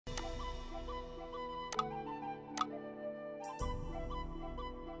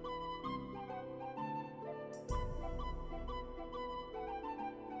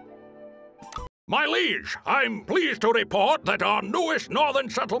My liege, I'm pleased to report that our newest northern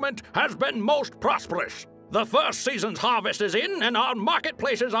settlement has been most prosperous. The first season's harvest is in, and our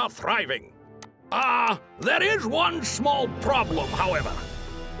marketplaces are thriving. There is one small problem, however.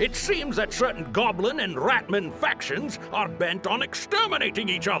 It seems that certain Goblin and Ratmen factions are bent on exterminating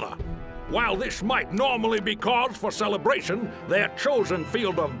each other. While this might normally be cause for celebration, their chosen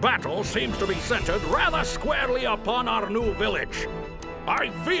field of battle seems to be centered rather squarely upon our new village.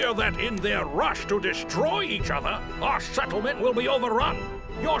 I fear that in their rush to destroy each other, our settlement will be overrun.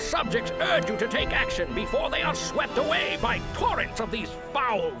 Your subjects urge you to take action before they are swept away by torrents of these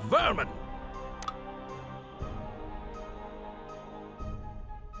foul vermin.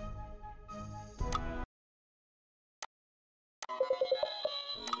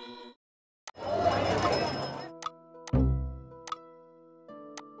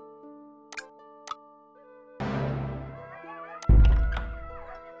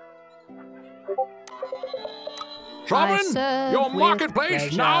 Sovereign, your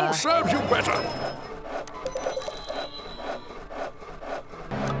marketplace now serves you better.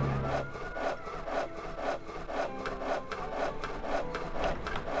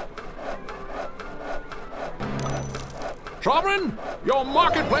 Sovereign, your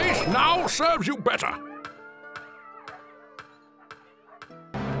marketplace now serves you better.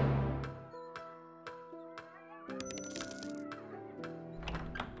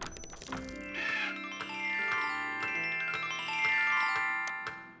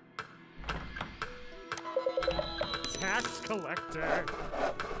 Tax collector.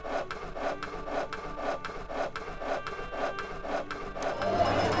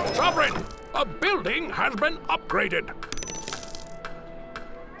 Sovereign, a building has been upgraded.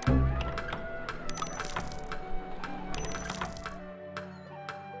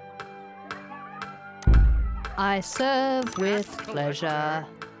 I serve with pleasure.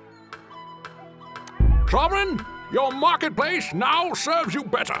 Sovereign, your marketplace now serves you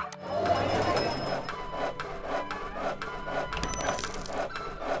better.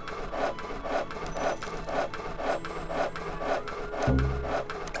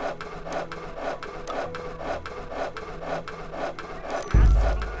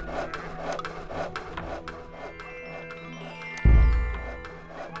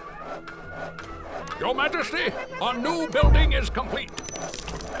 Your Majesty, our new building is complete.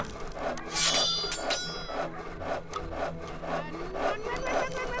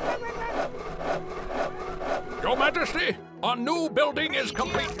 Your Majesty, our new building is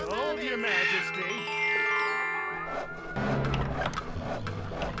complete. Hold your Majesty.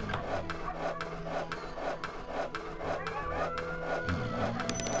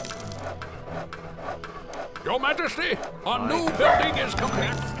 Your Majesty, our new building is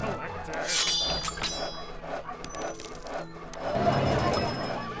complete.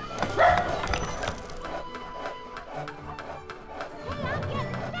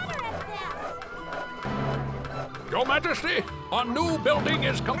 Your Majesty, our new building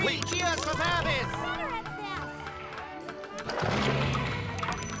is complete. Cheers for service.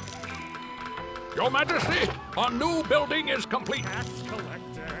 Your Majesty, our new building is complete. Tax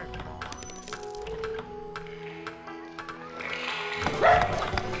collector.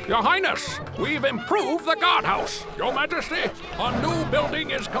 Your Highness, we've improved the guardhouse. Your Majesty, our new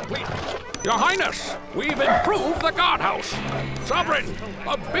building is complete. Your Highness, we've improved the guardhouse. Sovereign,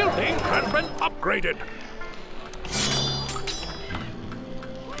 a building has been upgraded.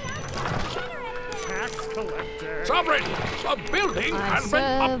 Tax collector. Sovereign, a building has been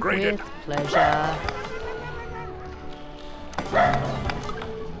upgraded. With pleasure.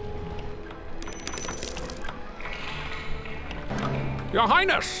 Your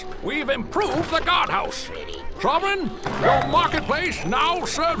Highness, we've improved the guardhouse. Sovereign, your marketplace now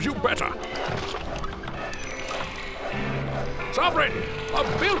serves you better. Sovereign, a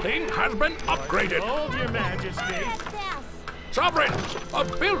building has been upgraded. Hold your Majesty. Sovereign, a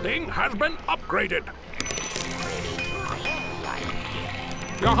building has been upgraded.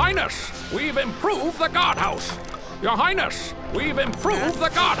 Your Highness, we've improved the guardhouse. Your Highness, we've improved the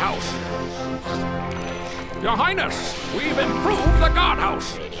guardhouse. Your Highness, we've improved the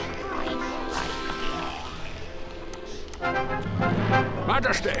guardhouse.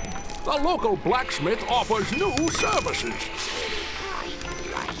 Majesty, the local blacksmith offers new services.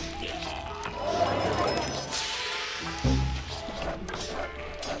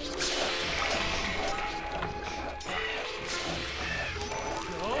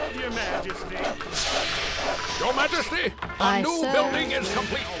 Hold your Majesty. Your Majesty, a new building is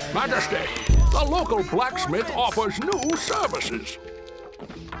complete. Majesty, the local blacksmith offers new services.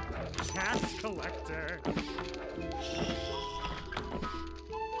 Tax collector.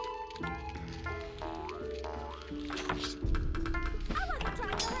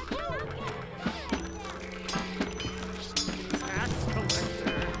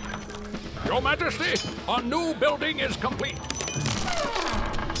 Your Majesty, our new building is complete.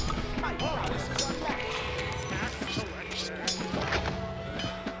 My prowess is unmatched. Tax collector.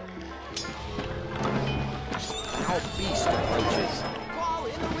 Our beast approaches. Call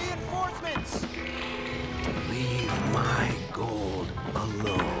in the reinforcements! Leave my gold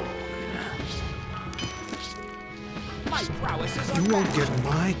alone. My prowess is You won't unmatched! get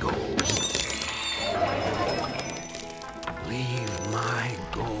my gold. Leave my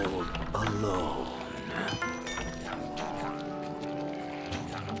gold alone.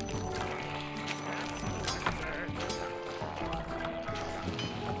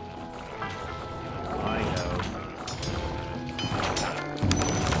 I know.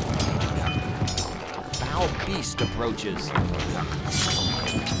 A foul beast approaches.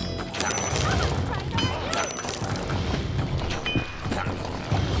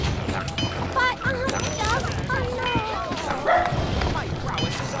 My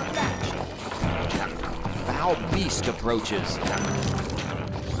prowess is unmatched! A foul beast approaches.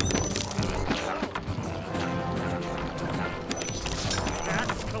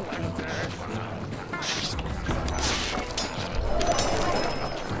 Tax collector.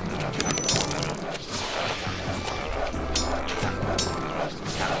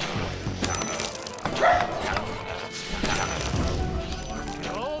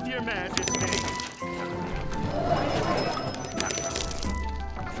 Hold your majesty.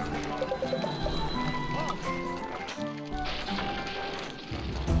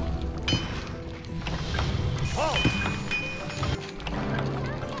 Halt!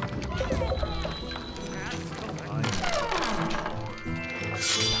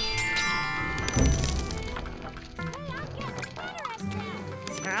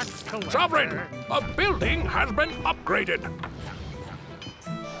 Tax collector. Sovereign, a building has been upgraded.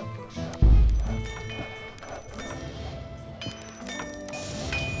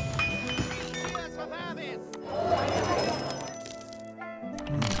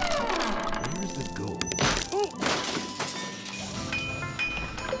 Where's the gold?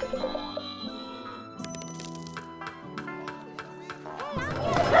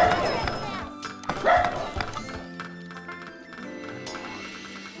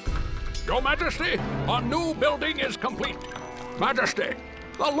 Your Majesty, our new building is complete. Majesty,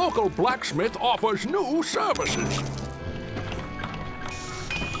 the local blacksmith offers new services.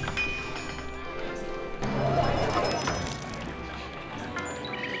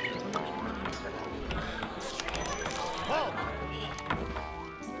 Halt!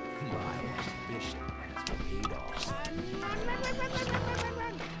 My ambition has paid off.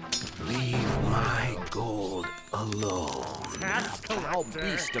 Leave my gold alone. Tax Foul collector.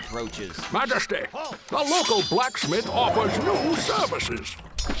 beast approaches. Majesty, the local blacksmith offers new services.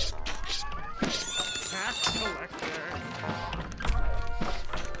 Tax collector.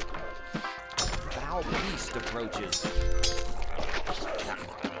 Foul beast approaches.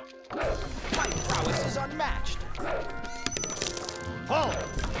 My prowess is unmatched! Halt!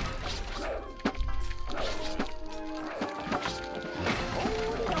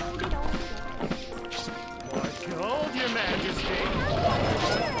 Hold your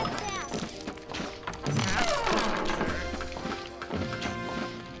majesty. Tax collector.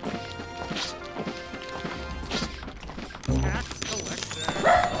 Tax collector.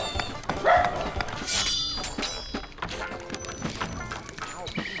 Foul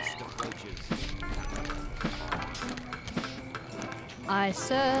beast approaches. I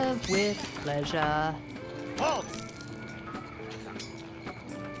serve with pleasure. Halt!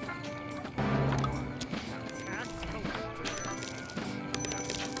 Tax collector.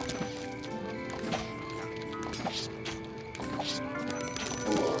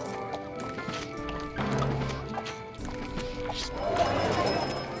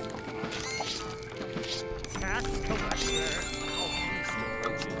 Tax collector. Foul beast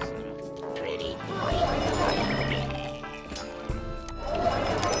approaches.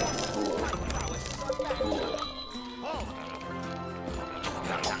 Halt!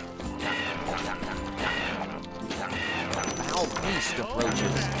 Foul beast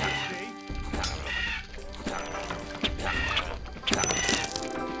approaches. Majesty.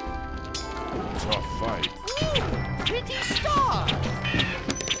 Tough fight. Pretty star!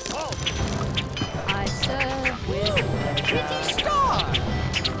 Halt! I serve with Pretty pleasure. star!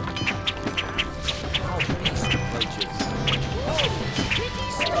 Foul beast approaches. Pretty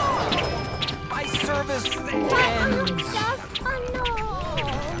star! My service ends! Pretty star!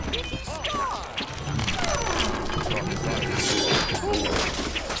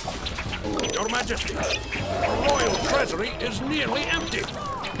 Your Majesty, the royal treasury is nearly empty.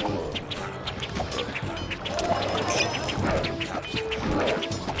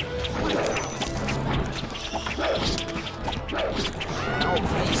 Our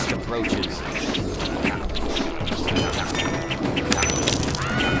beast approaches.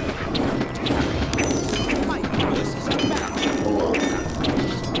 My prowess is unmatched.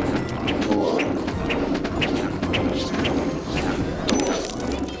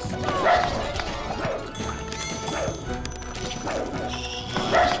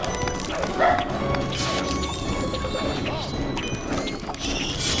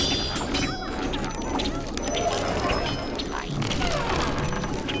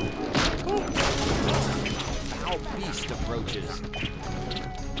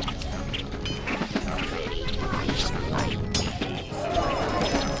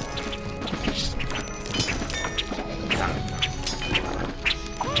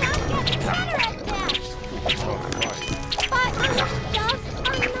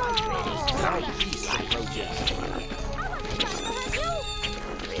 Our beast approaches. Our beast approaches.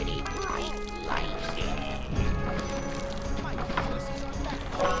 My prowess is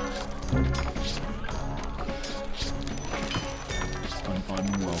unmatched. An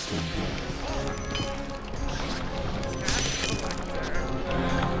unwelcome guest.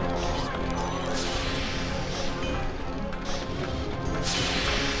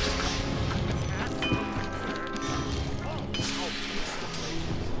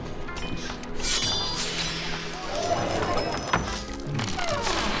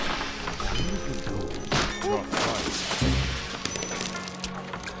 Tough fight.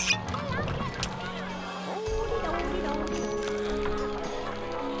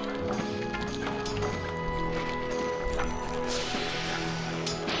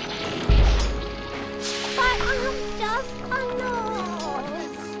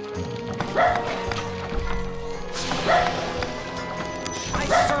 My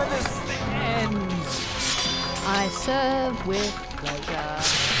service ends. I serve with pleasure.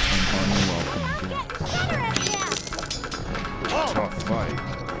 An unwelcome guest. Tough fight.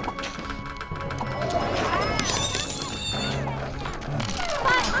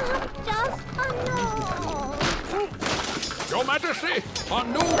 Your Majesty, a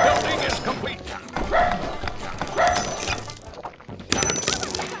new building is complete.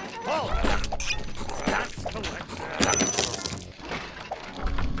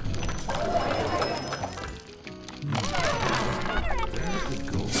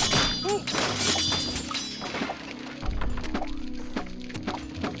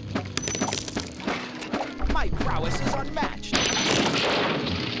 My prowess is unmatched.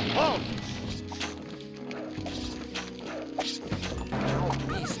 Our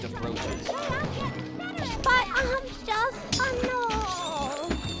beast approaches.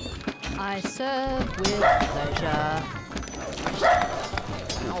 I serve with pleasure.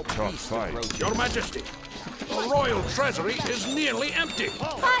 Our Tough beast fight. approaches. Your Majesty, the royal treasury is nearly empty.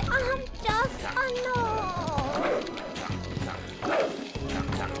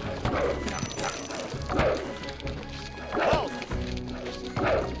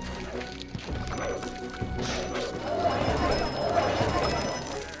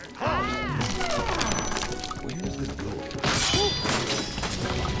 Where's the gold?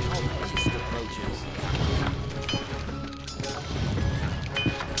 Our beast approaches.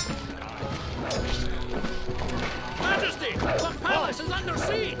 Majesty, the palace is under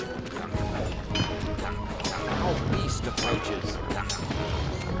siege. Our beast approaches.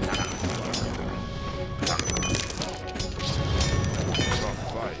 Tough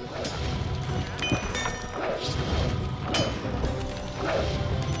fight.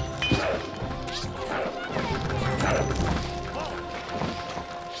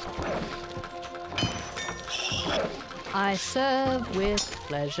 I serve with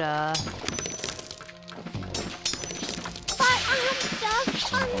pleasure.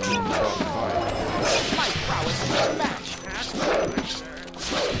 Tough fight. My prowess is unmatched.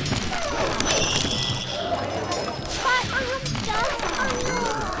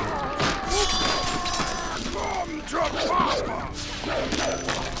 Come to Papa!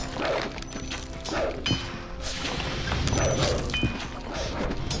 Come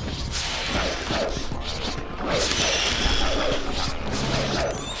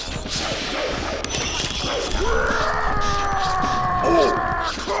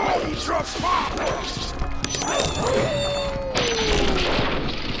to Papa!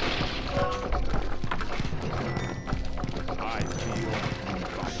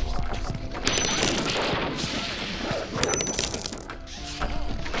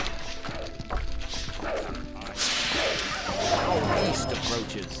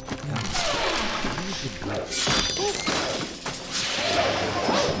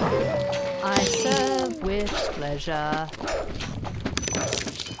 pleasure.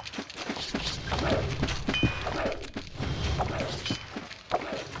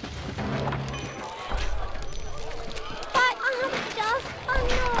 But I'm just a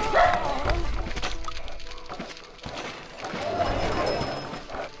gnome.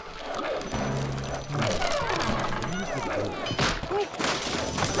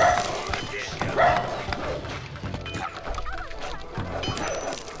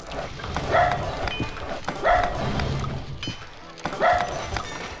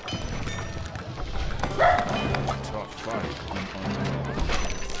 Tough fight.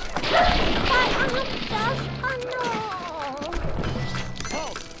 But I'm just a gnome.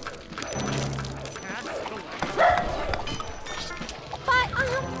 But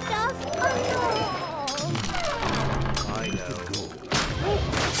I'm just a gnome. I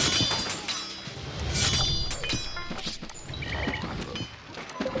know.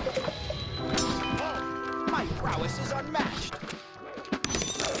 My prowess is unmatched.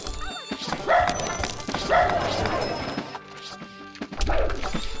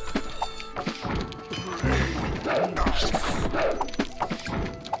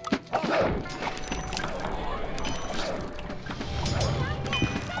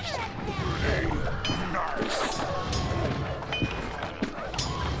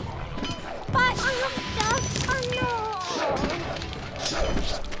 But I'm just a gnome.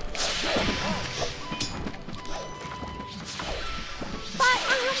 But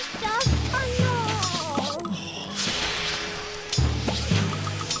I'm just a gnome.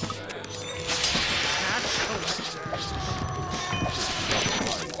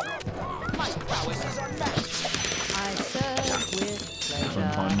 My prowess is unmatched. I serve with An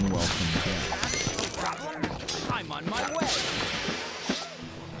pleasure. unwelcome guest. I'm on my way.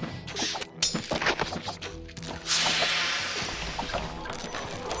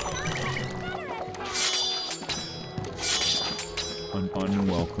 An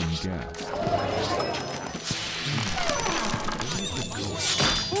unwelcome guest.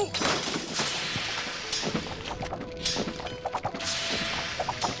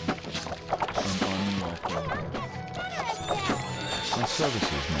 An unwelcome guest. My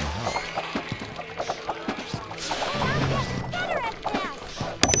services may help.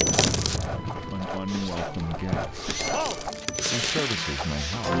 An unwelcome guest. My services may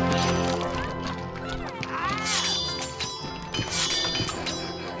help.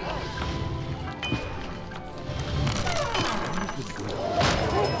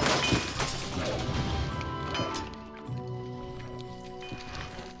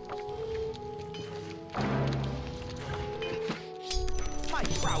 My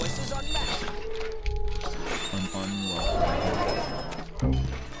prowess is unmatched. An unwelcome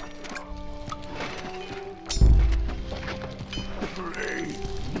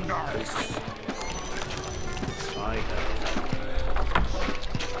I know.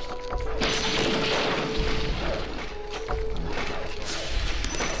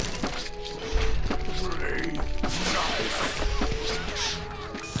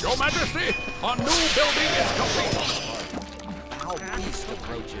 Your Majesty, our new building is complete. Our beast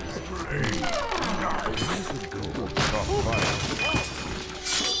approaches. tough fight.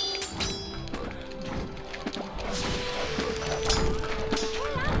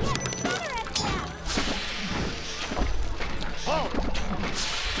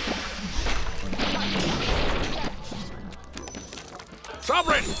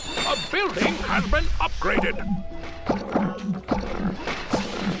 Sovereign, a building has been upgraded.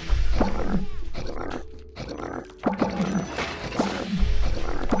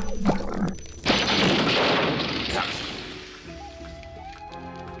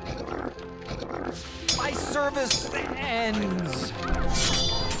 My service ends.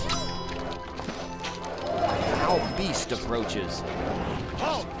 Our beast approaches.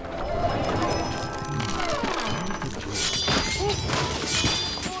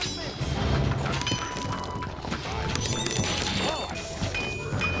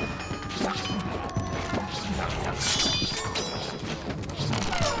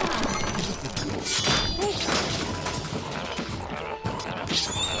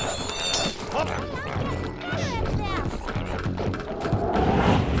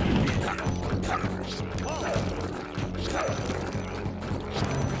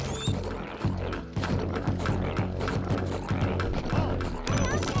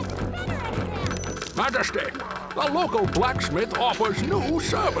 Majesty, the local blacksmith offers new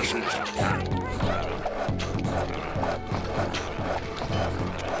services.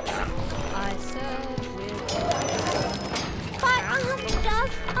 I serve with But I'm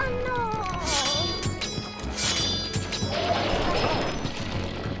just a gnome.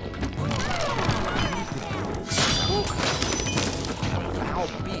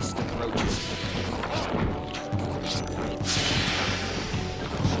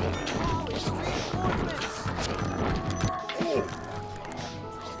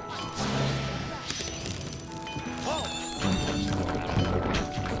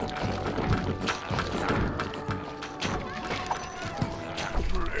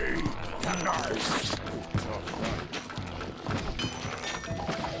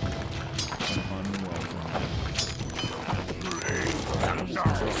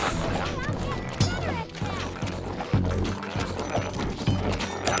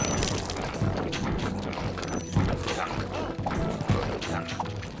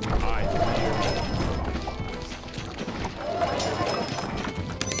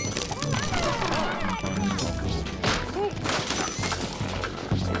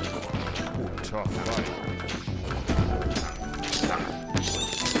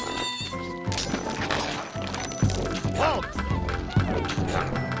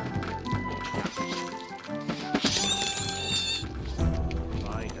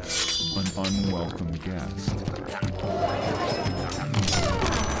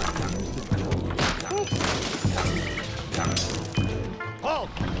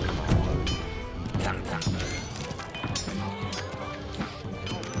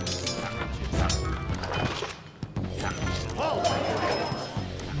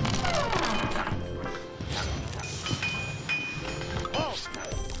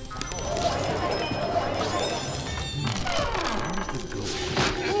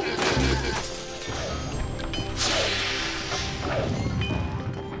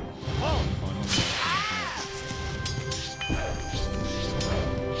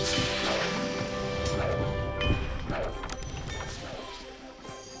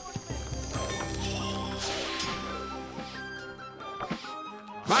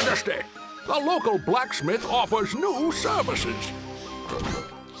 Majesty, the local blacksmith offers new services.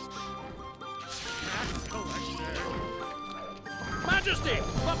 Majesty,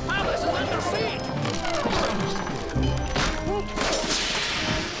 the palace is under siege!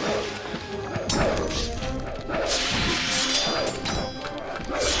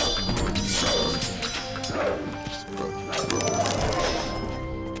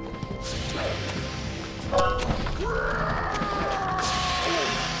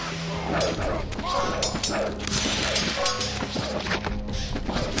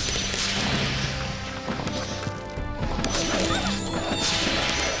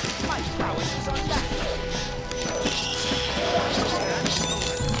 My prowess is unmatched.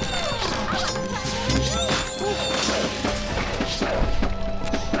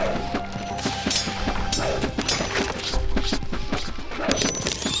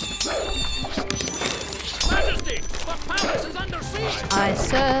 Majesty, the palace is under siege! I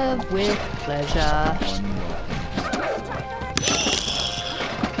serve with pleasure.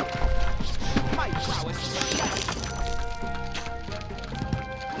 My prowess is unmatched.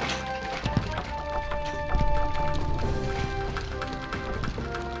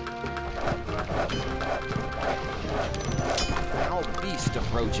 Foul beast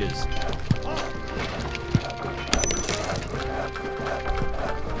approaches.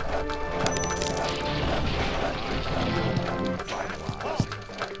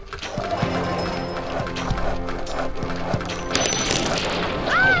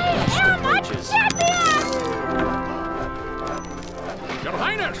 Your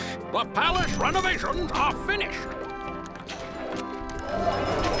Highness, the palace renovations are finished.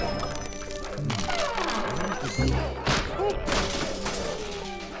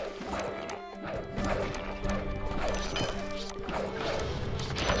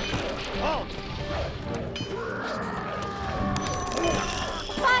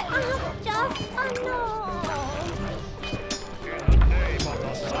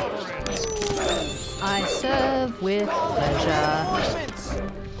 I serve with pleasure. Mince.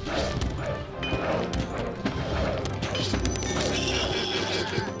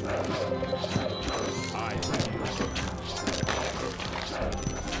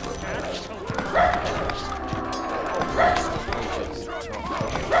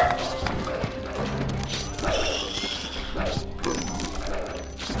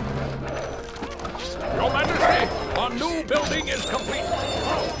 Your Majesty, our new building is complete.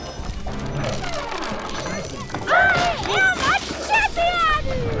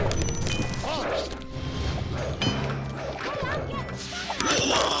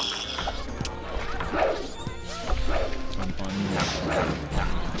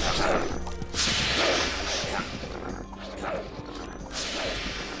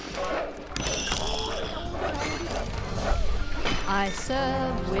 I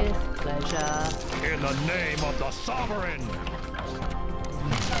serve with pleasure. In the name of the sovereign!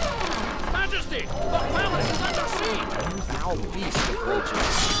 Majesty, the palace is under siege. Foul beast approaches.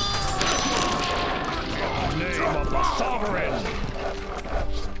 In the name of the sovereign!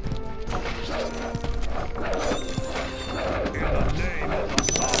 In the name of the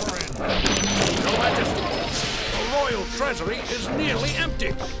sovereign! Your Majesty, the royal treasury is nearly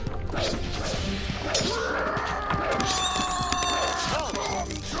empty.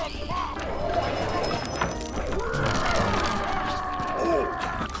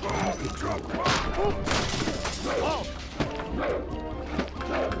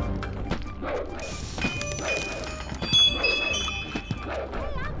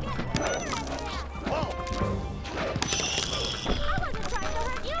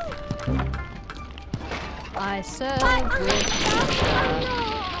 I serve with pleasure.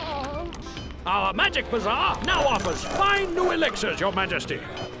 Our magic bazaar now offers fine new elixirs, Your Majesty.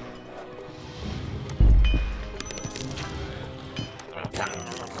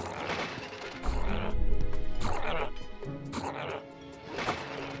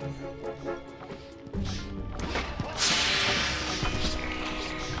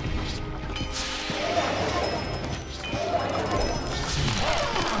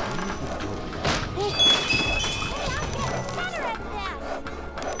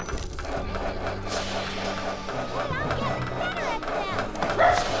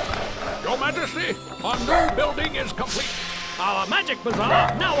 Your Majesty, our new building is complete. Our magic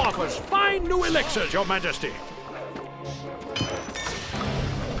bazaar now offers fine new elixirs, Your Majesty.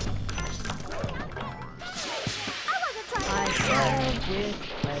 I serve with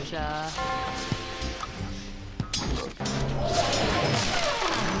pleasure.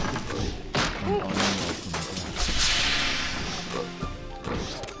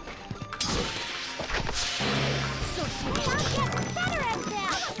 So she can't get better at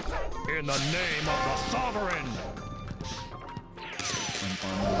that. In the name of the sovereign.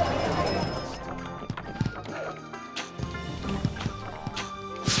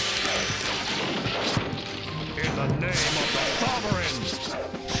 In the name of the sovereign.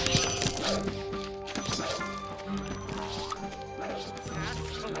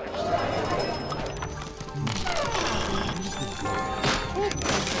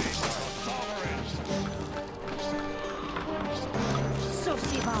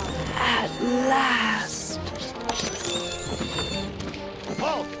 At last.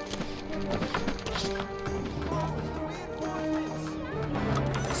 Halt!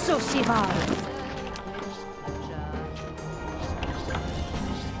 Sosivar.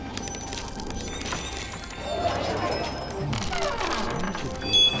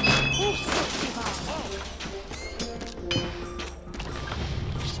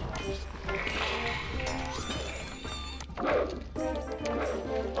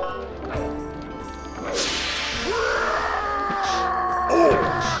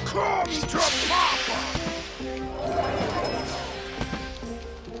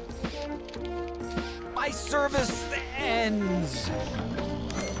 My service ends.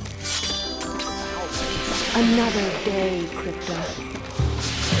 Another day, Crypto.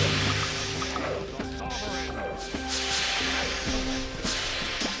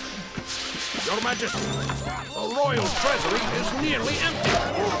 Your Majesty, the royal treasury is nearly empty.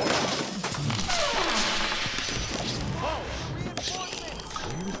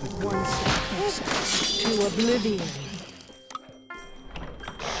 One step to oblivion.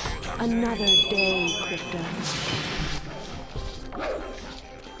 Another day, Crypto.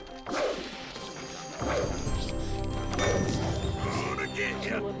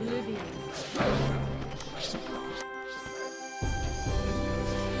 To oblivion.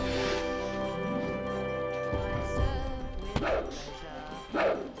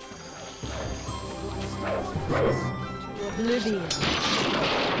 Oblivion.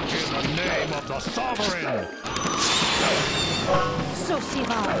 In the name of the sovereign.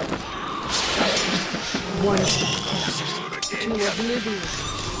 Sosivar. One step to oblivion.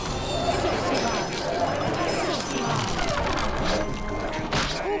 Sosivar. Sosivar.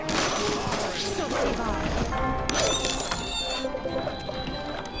 Sosivar.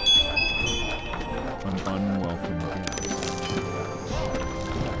 An unwelcome guest.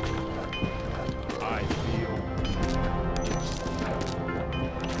 I feel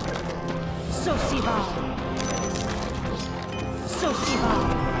Sosivar. Sosivar.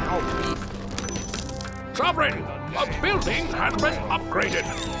 Sovereign, the building has been upgraded.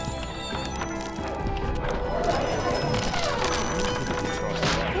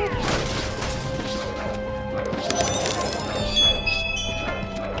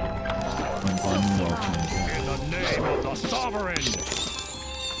 An unwelcome guest. in the name of the sovereign.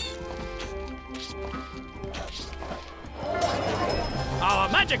 Our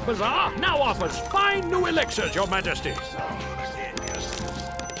magic bazaar now offers fine new elixirs, Your Majesty.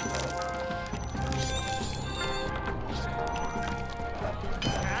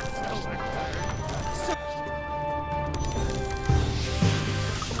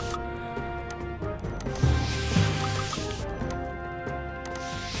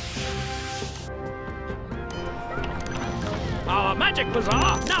 Our magic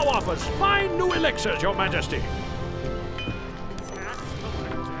bazaar now offers fine new elixirs, Your Majesty.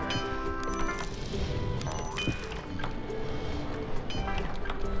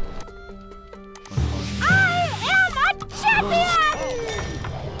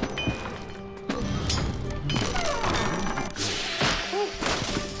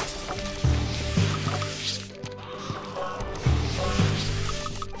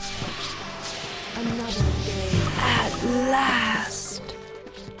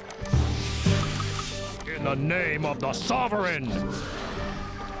 In the name of the sovereign.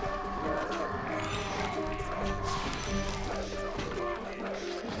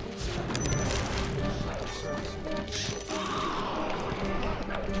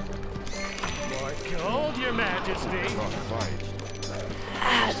 More gold, Your Majesty.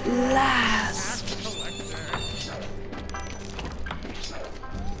 At last.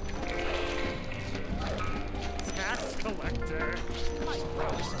 Tax collector.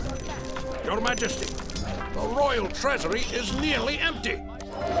 Your Majesty, the royal treasury is nearly empty.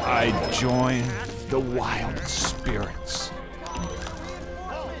 I join the wild spirits.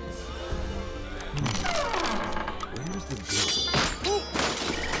 Where's the gold?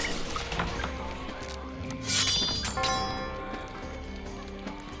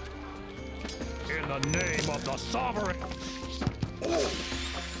 In the name of the sovereign.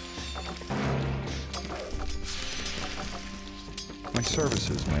 My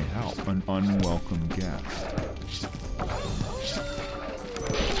services may help an unwelcome guest.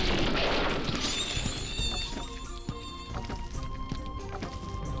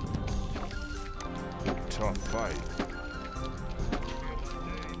 Tough fight.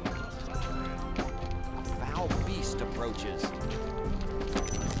 A foul beast approaches.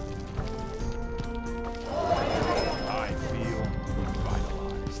 I feel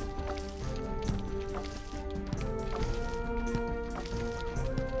revitalized.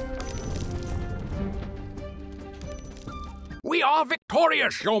 We are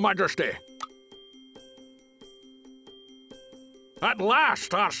victorious, Your Majesty! At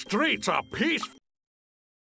last, our streets are peaceful.